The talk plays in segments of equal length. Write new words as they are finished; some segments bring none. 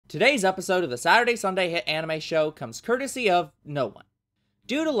Today's episode of the Saturday Sunday Hit Anime Show comes courtesy of no one.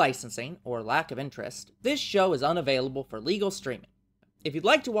 Due to licensing, or lack of interest, this show is unavailable for legal streaming. If you'd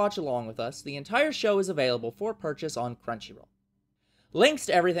like to watch along with us, the entire show is available for purchase on Crunchyroll. Links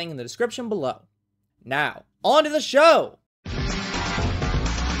to everything in the description below. Now, on to the show!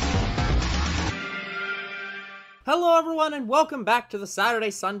 Hello everyone and welcome back to the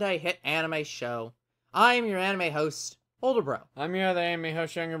Saturday Sunday Hit Anime Show. I am your anime host, Older Bro. I'm your other anime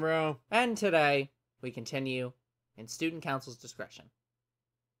host, Younger Bro. And today, we continue in Student Council's Discretion.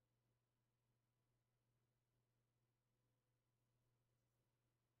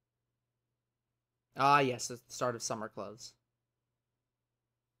 Ah yes, it's the start of summer clothes.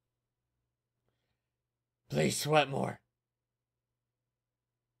 Please sweat more.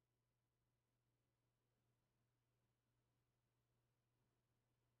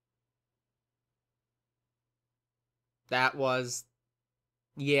 That was...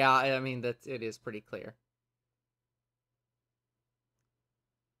 yeah, I mean, it is pretty clear.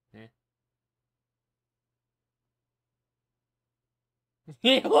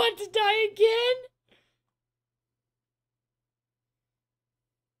 You want to die again?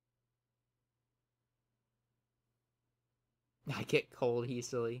 I get cold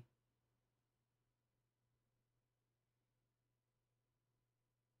easily.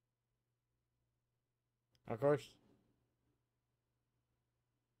 Of course.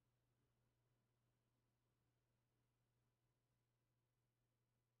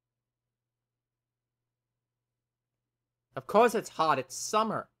 Of course it's hot, it's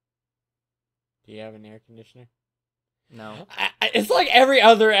summer. Do you have an air conditioner? No. It's like every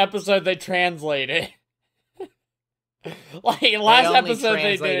other episode they translate it. Like last episode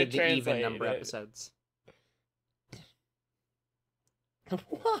they did the even number episodes.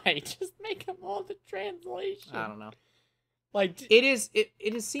 Why? Just make them all the translation. I don't know. Like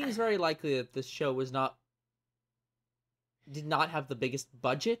it seems very likely that this show did not have the biggest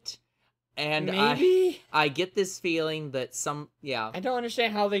budget. And maybe I get this feeling that I don't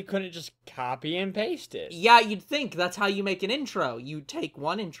understand how they couldn't just copy and paste it. Yeah, you'd think that's how you make an intro. You take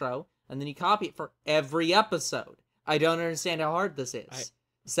one intro and then you copy it for every episode. I don't understand how hard this is.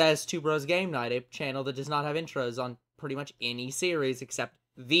 Says Two Bros Game Night, a channel that does not have intros on pretty much any series except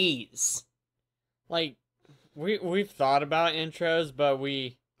these. Like we've thought about intros, but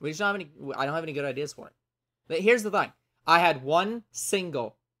we just don't have any. I don't have any good ideas for it. But here's the thing: I had one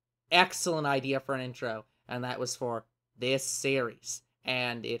single excellent idea for an intro, and that was for this series,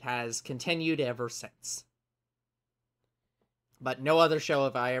 and it has continued ever since. But no other show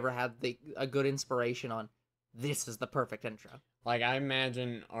have I ever had a good inspiration on. This is the perfect intro. Like, I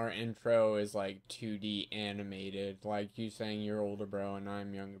imagine our intro is like 2D animated, like you saying you're Older Bro and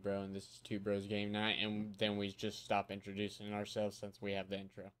I'm Younger Bro, and this is Two Bros Game Night, and then we just stop introducing ourselves since we have the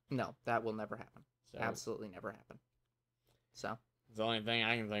intro. No, that will never happen. So, absolutely never happen. So it's the only thing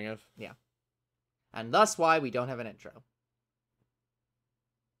I can think of. Yeah. And thus why we don't have an intro.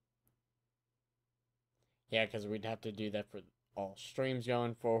 Yeah, because we'd have to do that for all streams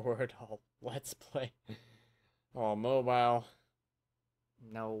going forward, all Let's Play, all mobile.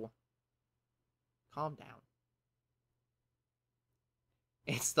 No. Calm down.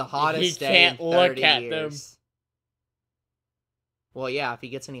 It's the hottest day in 30 years. Well, yeah, if he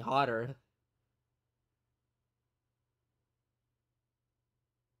gets any hotter.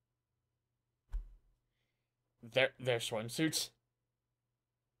 Their swimsuits?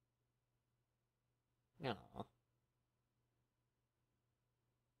 No.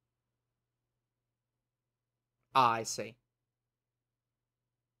 I see.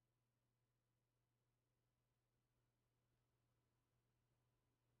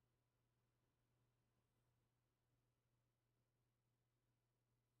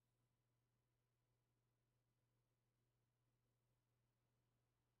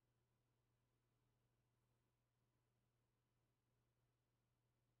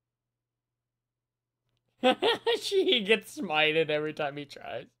 He gets smited every time he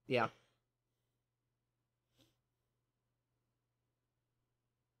tries. Yeah.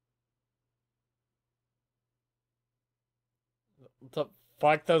 The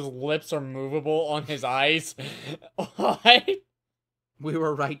fuck, those lips are movable on his eyes? What? We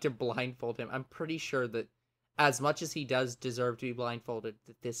were right to blindfold him. I'm pretty sure that as much as he does deserve to be blindfolded,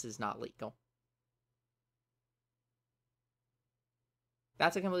 that this is not legal.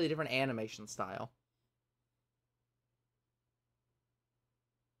 That's a completely different animation style.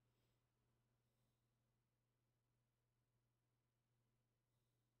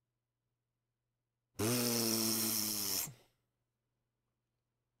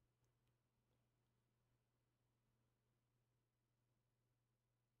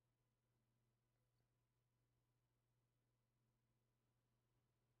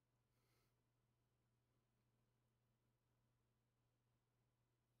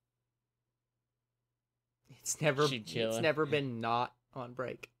 It's never been not on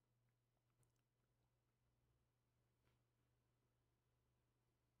break.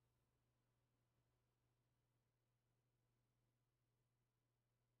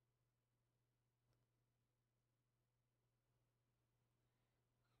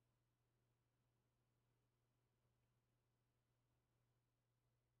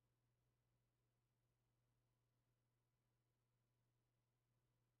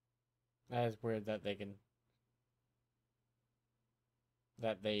 That is weird that they can.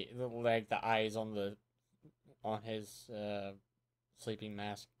 That they like the eyes on his sleeping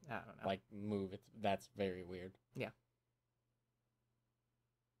mask. I don't know. Like move. That's very weird. Yeah.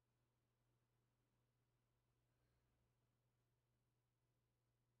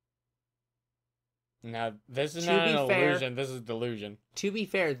 Now this is not an illusion. This is delusion. To be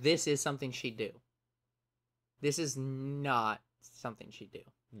fair, this is something she'd do. This is not something she'd do.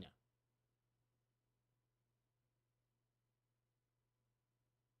 No.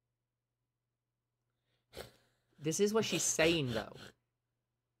 This is what she's saying, though.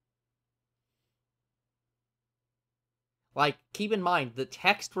 Like, keep in mind, the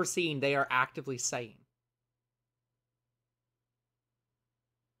text we're seeing, they are actively saying.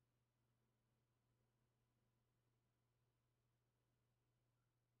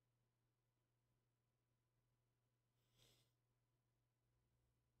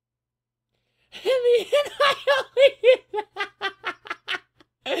 In the end,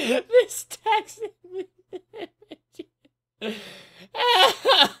 I this text.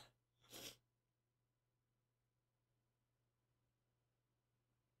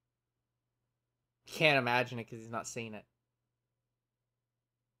 Can't imagine it because he's not seeing it.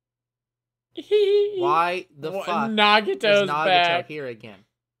 Why the fuck Nagato's is Nagato back here again?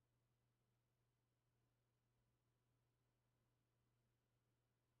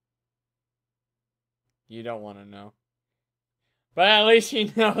 You don't want to know. But at least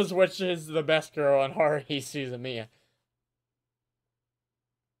he knows which is the best girl in Haruhi Suzumiya.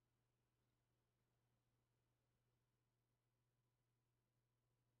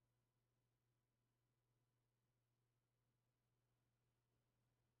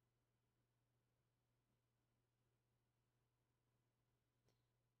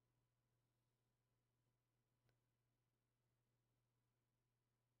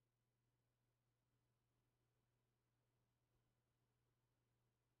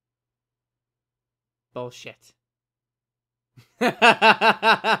 Bullshit.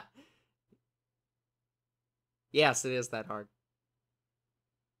 Yes, it is that hard.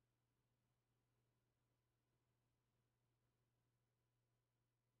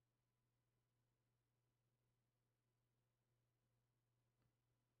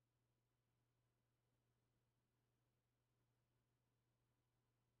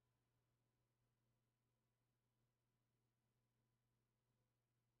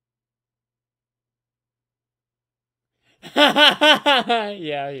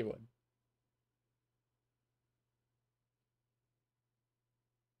 Yeah, he would.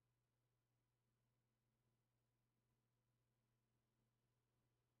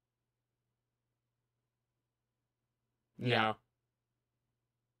 Yeah. No.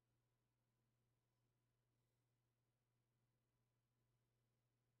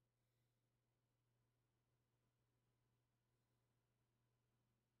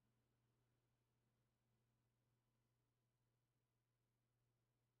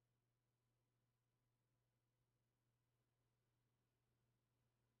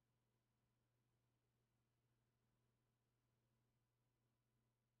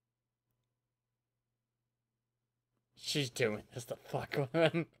 She's doing this to fuck with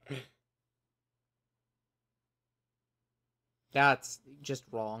him. That's just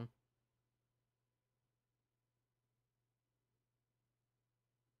wrong.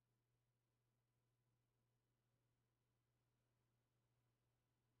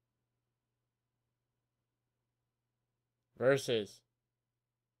 Versus.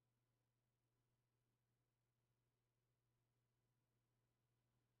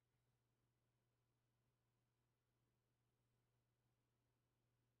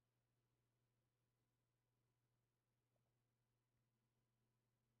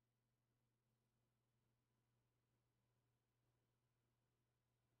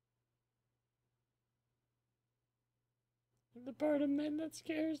 The part of men that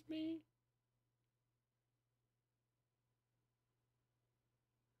scares me.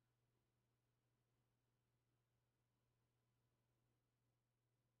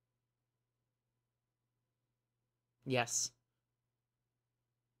 Yes.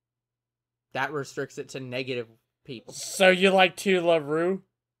 That restricts it to negative people. So you like to love Rue?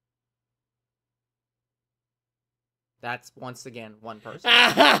 That's, once again, one person.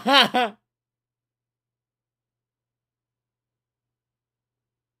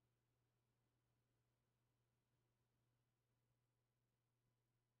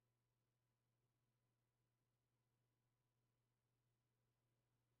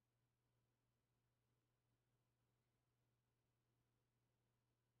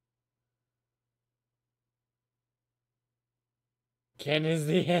 Ken is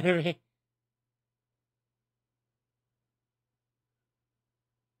the enemy.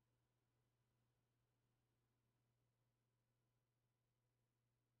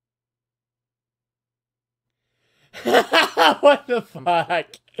 What the fuck?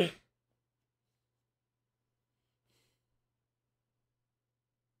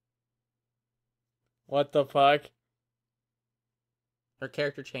 What the fuck? Her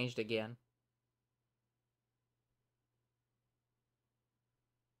character changed again.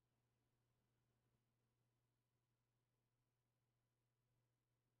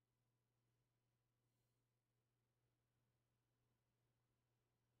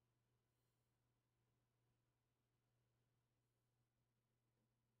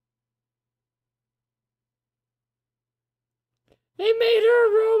 They made her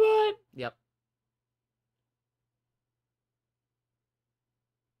a robot! Yep.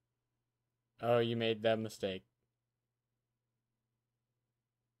 Oh, you made that mistake.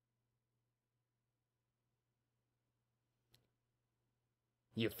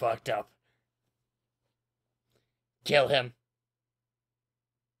 You fucked up. Kill him.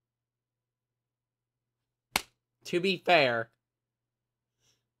 To be fair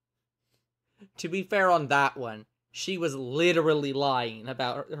on that one, she was literally lying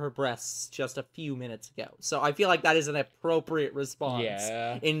about her breasts just a few minutes ago. So I feel like that is an appropriate response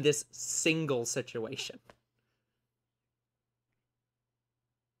in this single situation.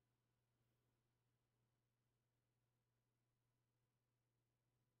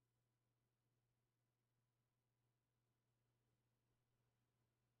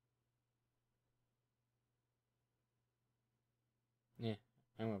 Yeah,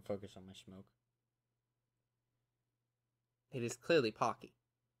 I'm gonna focus on my smoke. It is clearly Pocky.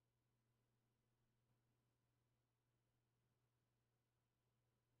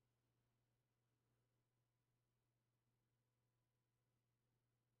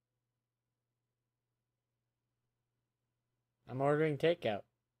 I'm ordering takeout.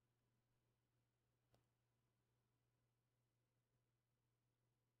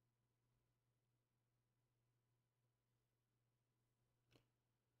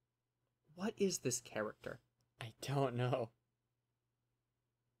 What is this character? I don't know.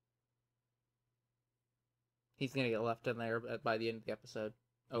 He's gonna get left in there by the end of the episode.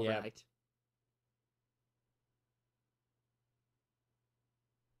 Overnight. Yep.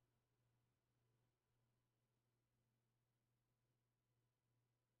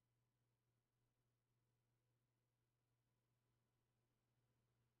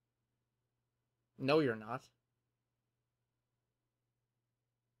 No, you're not.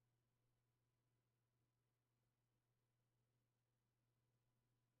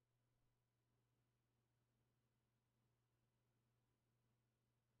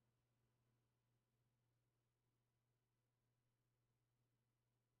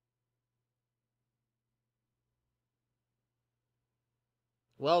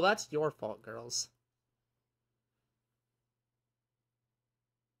 Well, that's your fault, girls.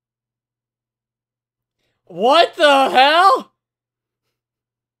 What the hell?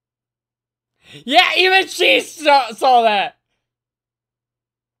 Yeah, even she saw that.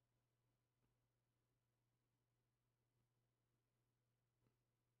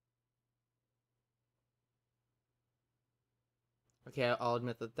 Okay, I'll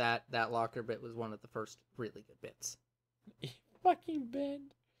admit that locker bit was one of the first really good bits. Fucking Ben.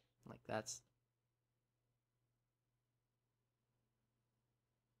 Like, that's...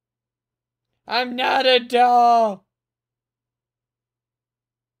 I'm not a doll!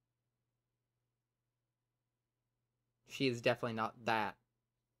 She is definitely not that.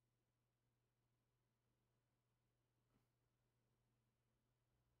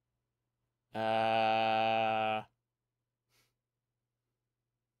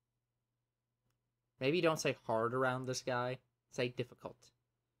 Maybe don't say hard around this guy. Say difficult.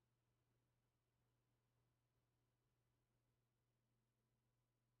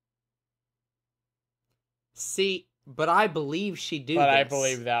 See, but I believe she do But this. I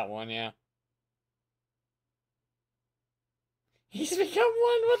believe that one, yeah. He's become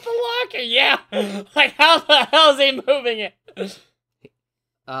one with the locker, yeah! Like, how the hell is he moving it?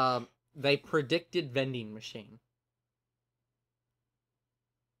 They predicted vending machine.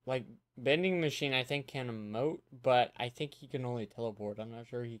 Like, Vending machine, I think, can emote, but I think he can only teleport. I'm not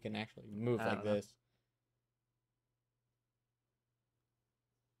sure he can actually move I like don't know. this.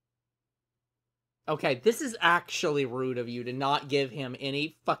 Okay, this is actually rude of you to not give him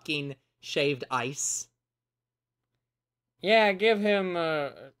any fucking shaved ice. Yeah, give him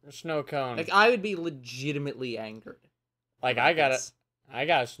a snow cone. Like, I would be legitimately angered. Like, I got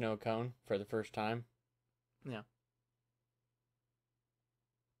a snow cone for the first time. Yeah.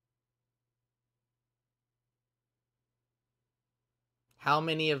 How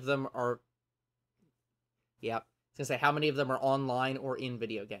many of them are... Yep. I was gonna say, how many of them are online or in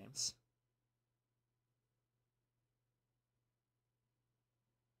video games?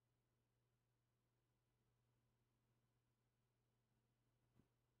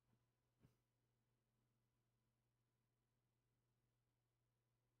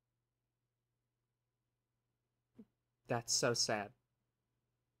 That's so sad.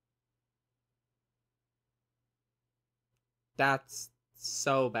 That's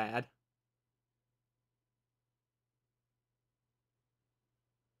so bad.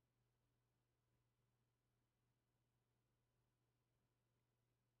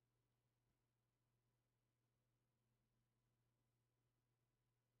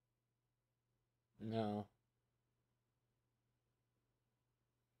 No.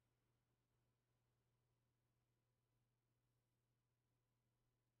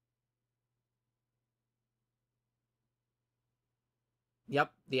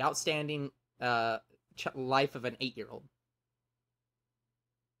 Yep, the outstanding life of an 8-year-old.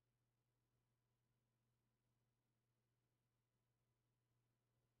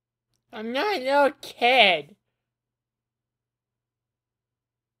 I'm not no kid.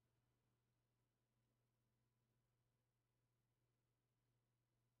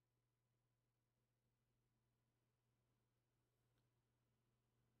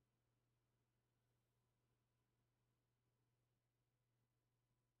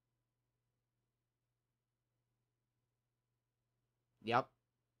 Yep.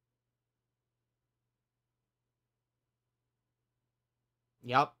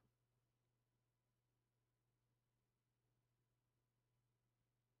 Yep.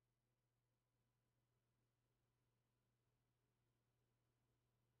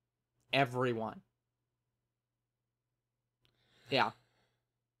 Everyone. Yeah.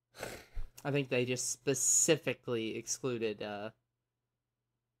 I think they just specifically excluded,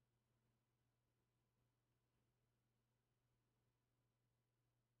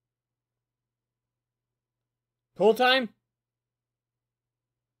 Pool time?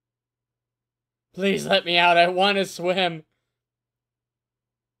 Please let me out. I want to swim.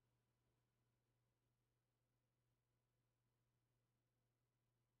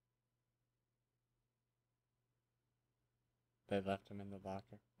 They left him in the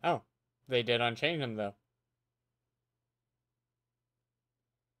locker. Oh, they did unchain him, though.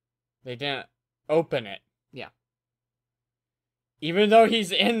 They didn't open it. Yeah. Even though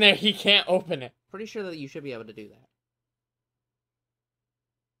he's in there, he can't open it. Pretty sure that you should be able to do that.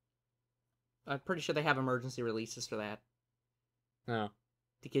 I'm pretty sure they have emergency releases for that. No.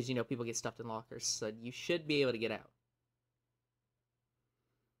 Because, you know, people get stuffed in lockers, so you should be able to get out.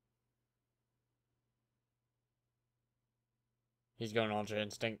 He's going Ultra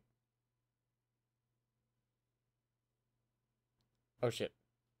Instinct. Oh, shit.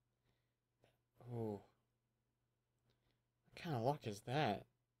 Oh. What kind of luck is that?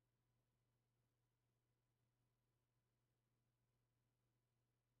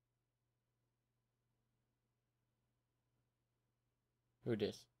 Who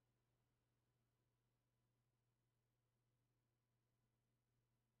dis?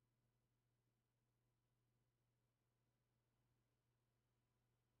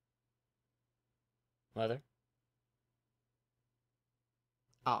 Mother?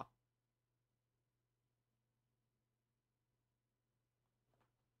 Ah.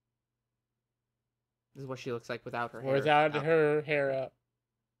 This is what she looks like without her hair. Without out. her hair up.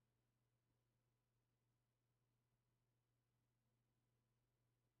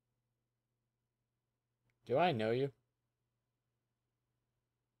 Do I know you?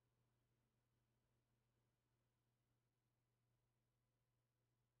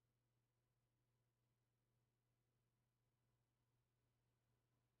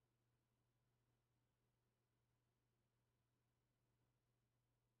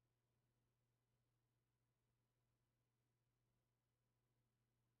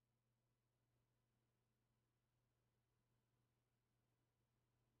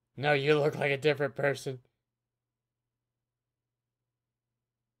 No, you look like a different person.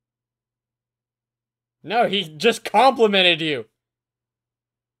 No, he just complimented you.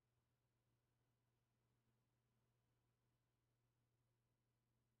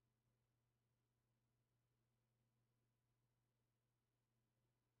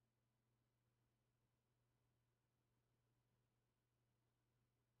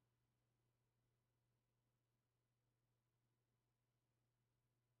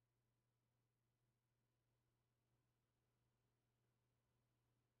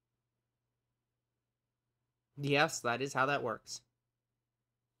 Yes, that is how that works.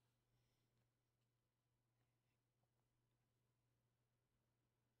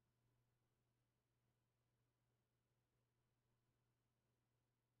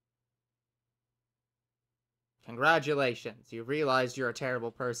 Congratulations, you realized you're a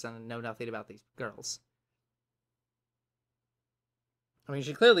terrible person and know nothing about these girls. I mean,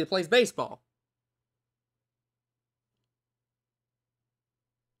 she clearly plays baseball.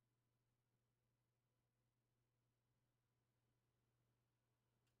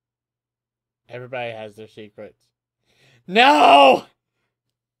 Everybody has their secrets. No!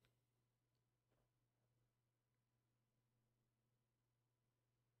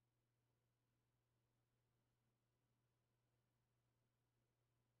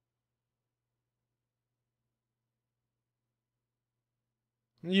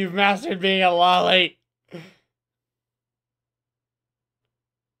 You've mastered being a lolly.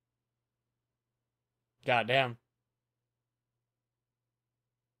 Goddamn.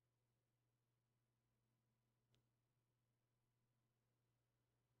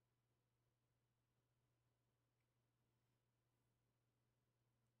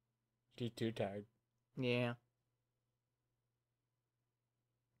 She's too tired. Yeah.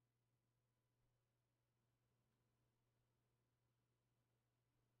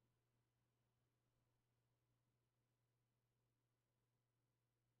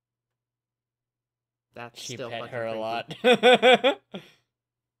 That's She still pet fucking her a creepy. lot.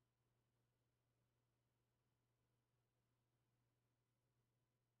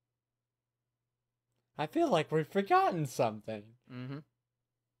 I feel like we've forgotten something. Mm-hmm.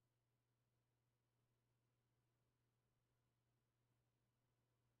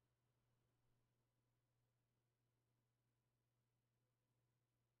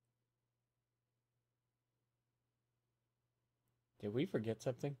 Did we forget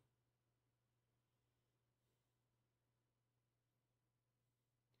something?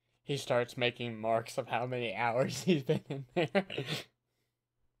 He starts making marks of how many hours he's been in there.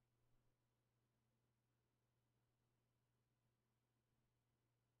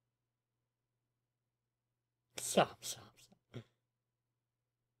 Stop.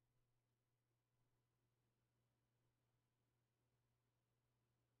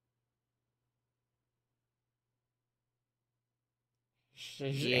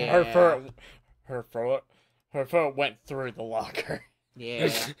 Yeah. Her foot went through the locker. Yeah.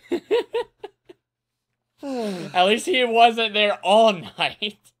 At least he wasn't there all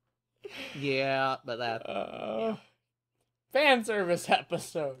night. Yeah, but that... Yeah. Fan service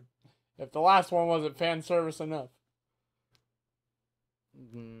episode. If the last one wasn't fan service enough.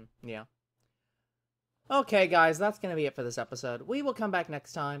 Yeah. Okay, guys, that's going to be it for this episode. We will come back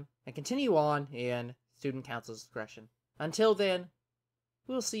next time and continue on in Student Council's Discretion. Until then,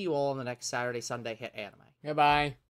 we'll see you all on the next Saturday, Sunday Hit Anime. Goodbye.